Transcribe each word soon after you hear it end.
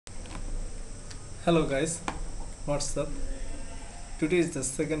Hello guys, what's up? Today is the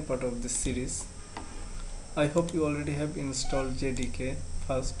second part of this series. I hope you already have installed JDK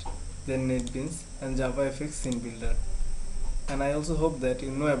first, then NetBeans and JavaFx scene builder. And I also hope that you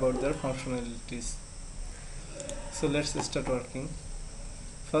know about their functionalities. So let's start working.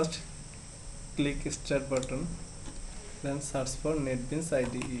 First, click Start button, then search for NetBeans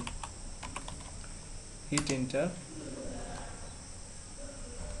IDE. Hit enter.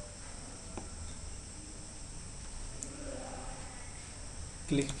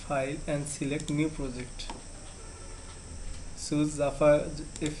 Click File and select New Project. Choose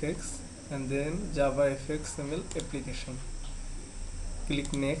JavaFX and then JavaFX XML application.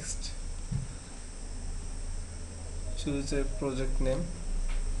 Click Next. Choose a project name.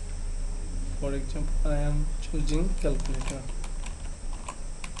 For example, I am choosing calculator.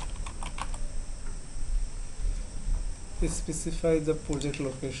 Specify the project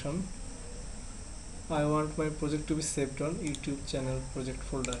location. I want my project to be saved on YouTube channel project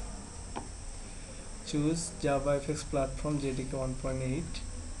folder. Choose JavaFX platform JDK 1.8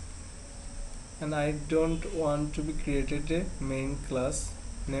 and I don't want to be created a main class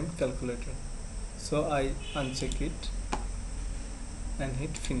named calculator, so I uncheck it and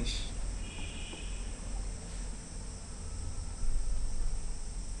hit finish.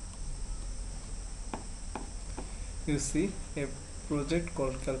 You see a project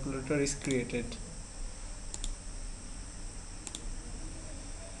called calculator is created.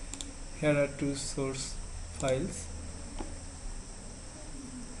 Here are two source files.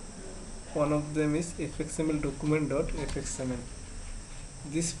 One of them is fxml.document.fxml.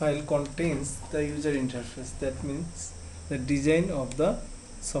 This file contains the user interface, that means the design of the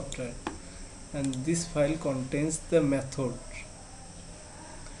software, and this file contains the method.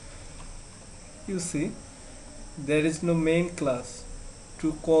 You see, there is no main class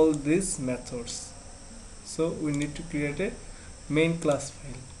to call these methods, so we need to create a main class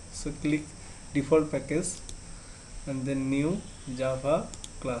file. So click default package and then new Java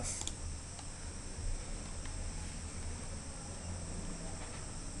class.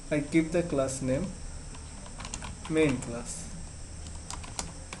 I give the class name main class.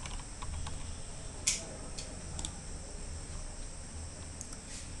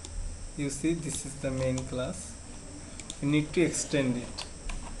 You see, this is the main class. We need to extend it.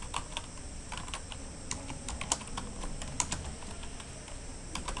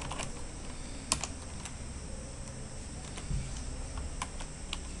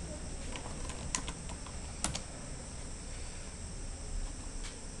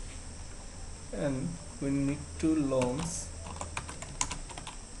 And we need to launch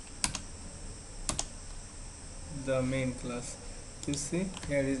the main class. You see,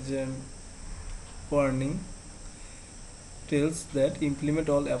 here is a warning, tells that implement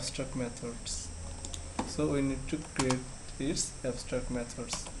all abstract methods. So we need to create its abstract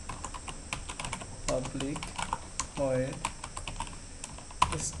methods. Public void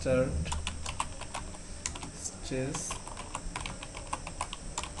start stage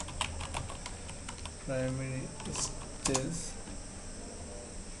primary stage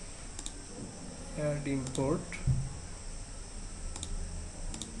add import.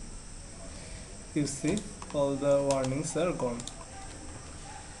 You see, all the warnings are gone.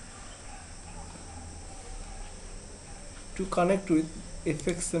 To connect with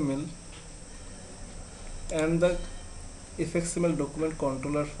fxml and the fxml document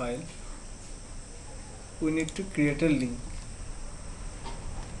controller file, we need to create a link.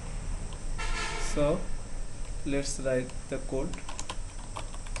 So let's write the code.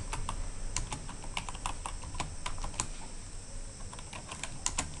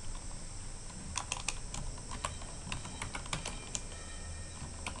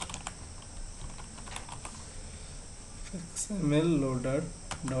 XML loader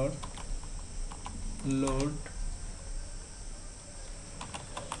dot load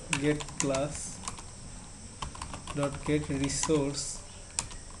get class dot get resource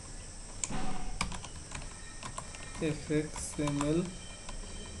fxml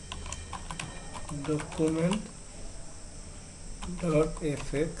document dot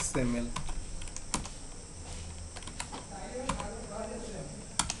fxml.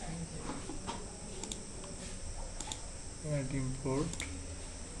 Add import,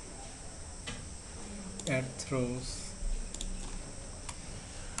 add throws.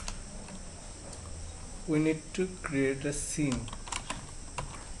 We need to create a scene.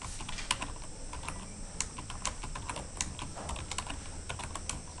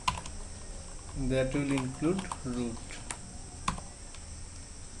 That will include root.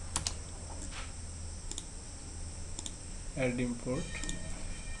 Add import,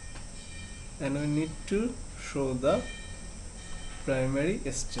 and we need to show the primary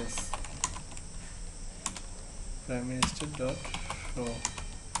stage dot show.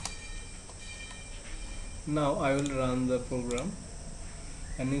 Now I will run the program,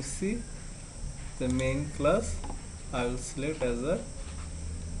 and you see the main class I will select as a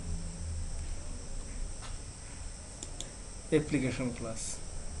application class.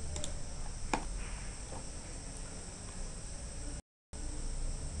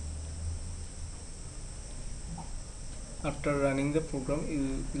 After running the program,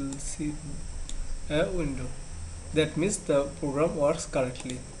 you will see a window. That means the program works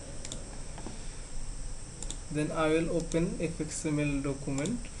correctly. Then I will open XML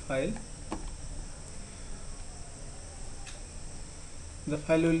document file. The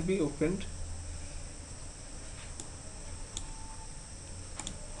file will be opened.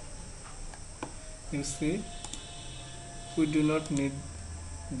 You see, we do not need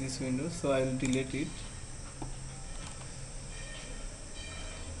this window, so I will delete it.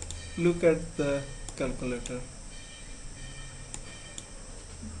 Look at the calculator.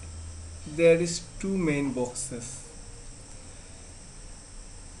 There is two main boxes.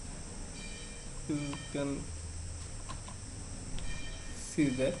 You can see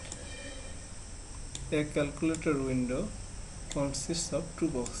that a calculator window consists of two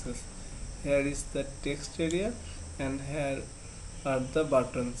boxes. Here is the text area, and here are the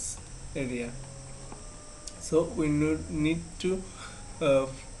buttons area. So we need to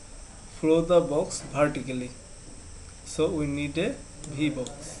flow the box vertically. So we need a V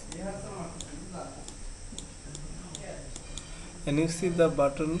box. And you see the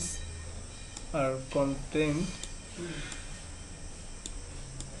buttons are contained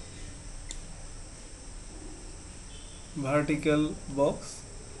vertical box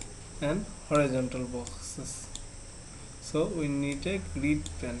and horizontal boxes. So we need a grid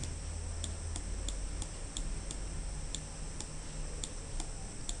pen.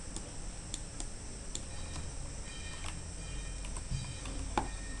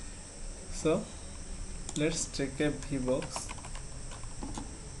 So let's take a V box.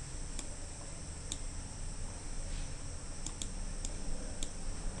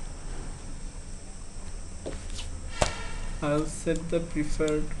 I'll set the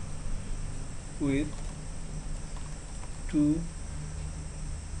preferred width to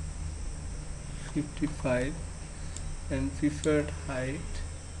 55 and preferred height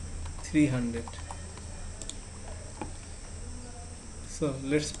 300. So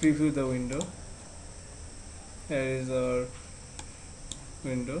let's preview the window. Here is our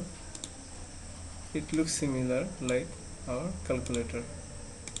window. It looks similar like our calculator.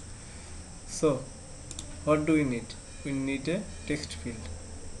 So what do we need? We need a text field.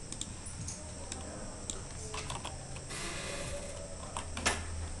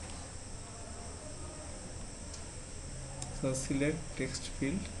 So select text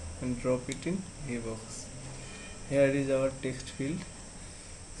field and drop it in VBox. Here is our text field.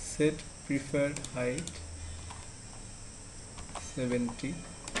 Set preferred height 70,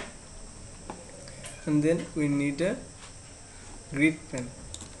 and then we need a grid pen.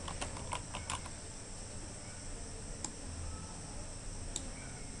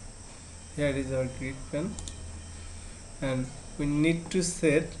 Here is our grid pen, and we need to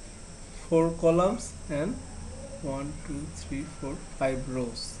set 4 columns and 1, 2, 3, 4, 5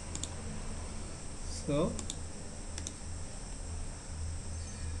 rows. So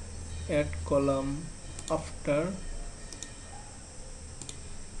add column after.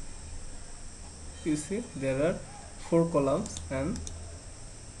 You see there are 4 columns, and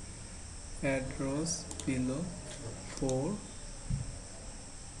add rows below 4,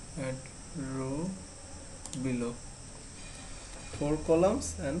 add row below 4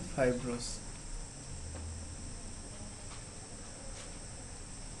 columns and 5 rows.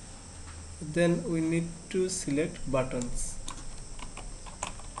 Then we need to select buttons.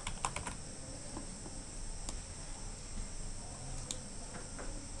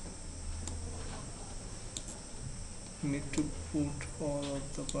 Need to put all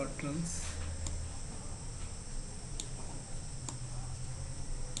of the buttons.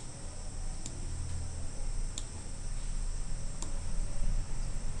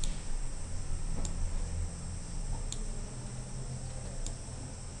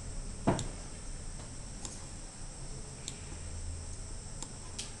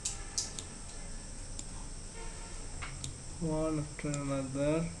 One after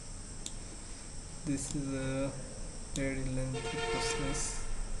another. This is a very lengthy process.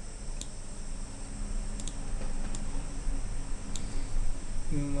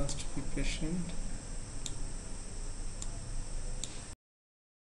 You must be patient.